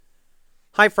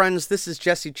Hi friends, this is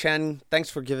Jesse Chen. Thanks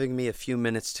for giving me a few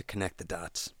minutes to connect the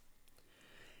dots.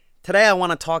 Today I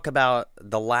want to talk about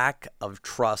the lack of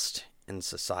trust in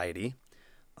society.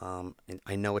 And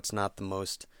I know it's not the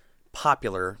most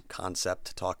popular concept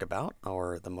to talk about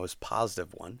or the most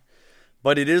positive one,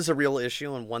 but it is a real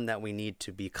issue and one that we need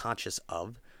to be conscious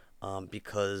of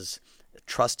because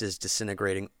trust is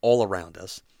disintegrating all around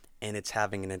us and it's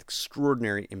having an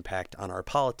extraordinary impact on our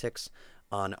politics,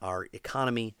 on our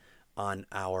economy, on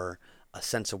our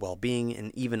sense of well-being,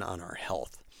 and even on our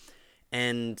health.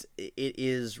 And it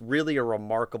is really a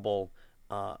remarkable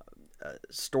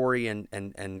story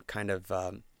and kind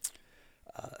of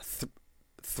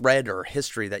thread or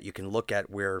history that you can look at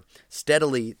where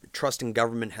steadily trust in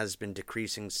government has been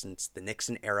decreasing since the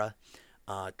Nixon era.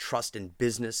 Trust in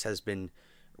business has been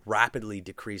rapidly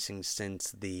decreasing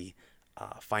since the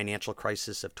financial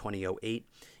crisis of 2008.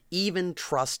 Even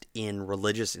trust in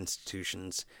religious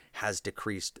institutions has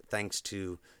decreased thanks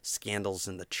to scandals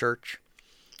in the church,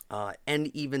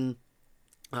 and even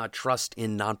trust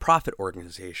in nonprofit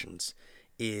organizations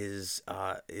is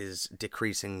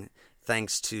decreasing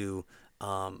thanks to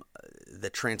the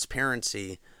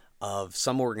transparency of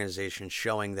some organizations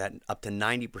showing that up to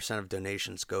 90% of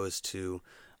donations goes to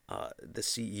the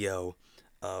CEO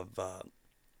of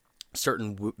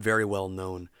certain very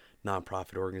well-known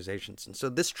nonprofit organizations. And so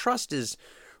this trust is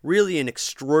really an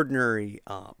extraordinary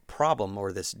problem,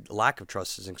 or this lack of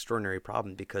trust is an extraordinary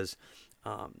problem because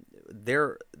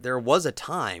there was a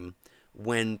time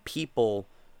when people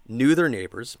knew their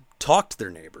neighbors, talked to their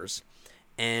neighbors,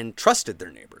 and trusted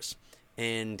their neighbors,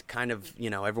 and kind of,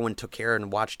 everyone took care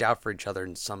and watched out for each other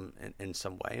in some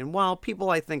way. And while people,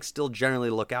 I think, still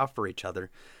generally look out for each other,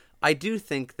 I do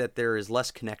think that there is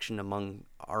less connection among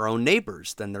our own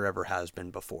neighbors than there ever has been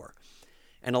before.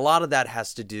 And a lot of that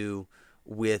has to do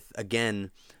with, again,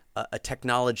 a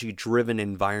technology-driven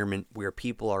environment where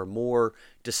people are more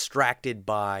distracted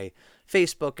by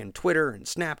Facebook and Twitter and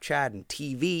Snapchat and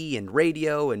TV and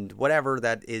radio and whatever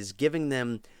that is giving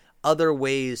them other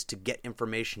ways to get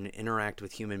information and interact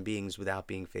with human beings without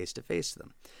being face-to-face to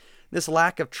them. This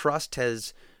lack of trust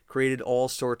has created all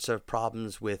sorts of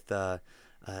problems with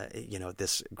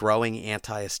this growing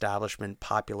anti-establishment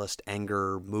populist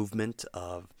anger movement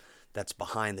that's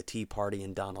behind the Tea Party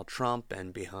and Donald Trump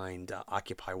and behind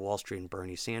Occupy Wall Street and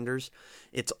Bernie Sanders.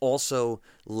 It's also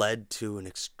led to an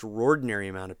extraordinary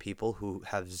amount of people who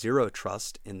have zero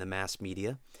trust in the mass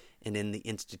media and in the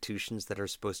institutions that are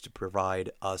supposed to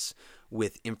provide us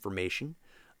with information.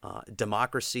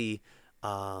 Democracy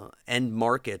and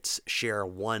markets share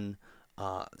one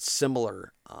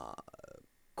similar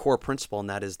core principle, and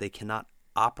that is they cannot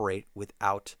operate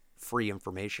without free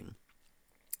information.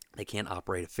 They can't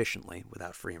operate efficiently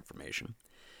without free information.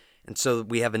 And so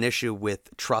we have an issue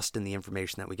with trust in the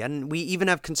information that we get. And we even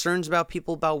have concerns about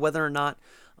people about whether or not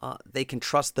they can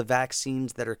trust the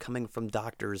vaccines that are coming from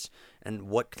doctors and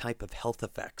what type of health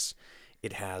effects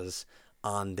it has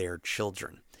on their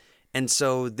children. And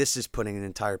so this is putting an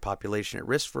entire population at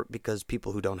risk because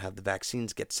people who don't have the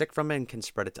vaccines get sick from it and can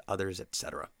spread it to others,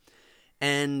 etc.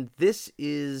 And this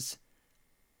is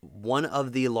one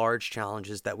of the large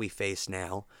challenges that we face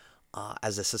now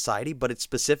as a society, but it's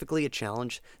specifically a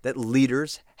challenge that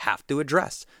leaders have to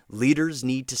address. Leaders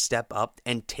need to step up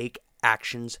and take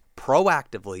actions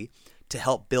proactively to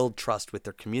help build trust with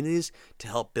their communities, to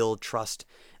help build trust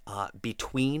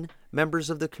between members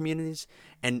of the communities.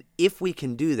 And if we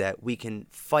can do that, we can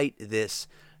fight this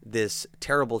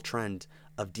terrible trend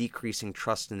of decreasing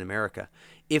trust in America.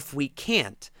 If we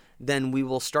can't, then we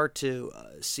will start to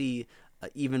see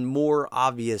even more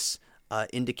obvious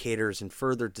indicators and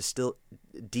further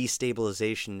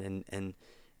destabilization and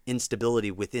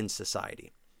instability within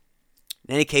society.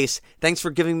 In any case, thanks for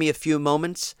giving me a few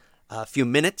minutes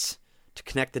to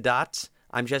connect the dots.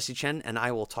 I'm Jesse Chen, and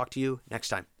I will talk to you next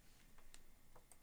time.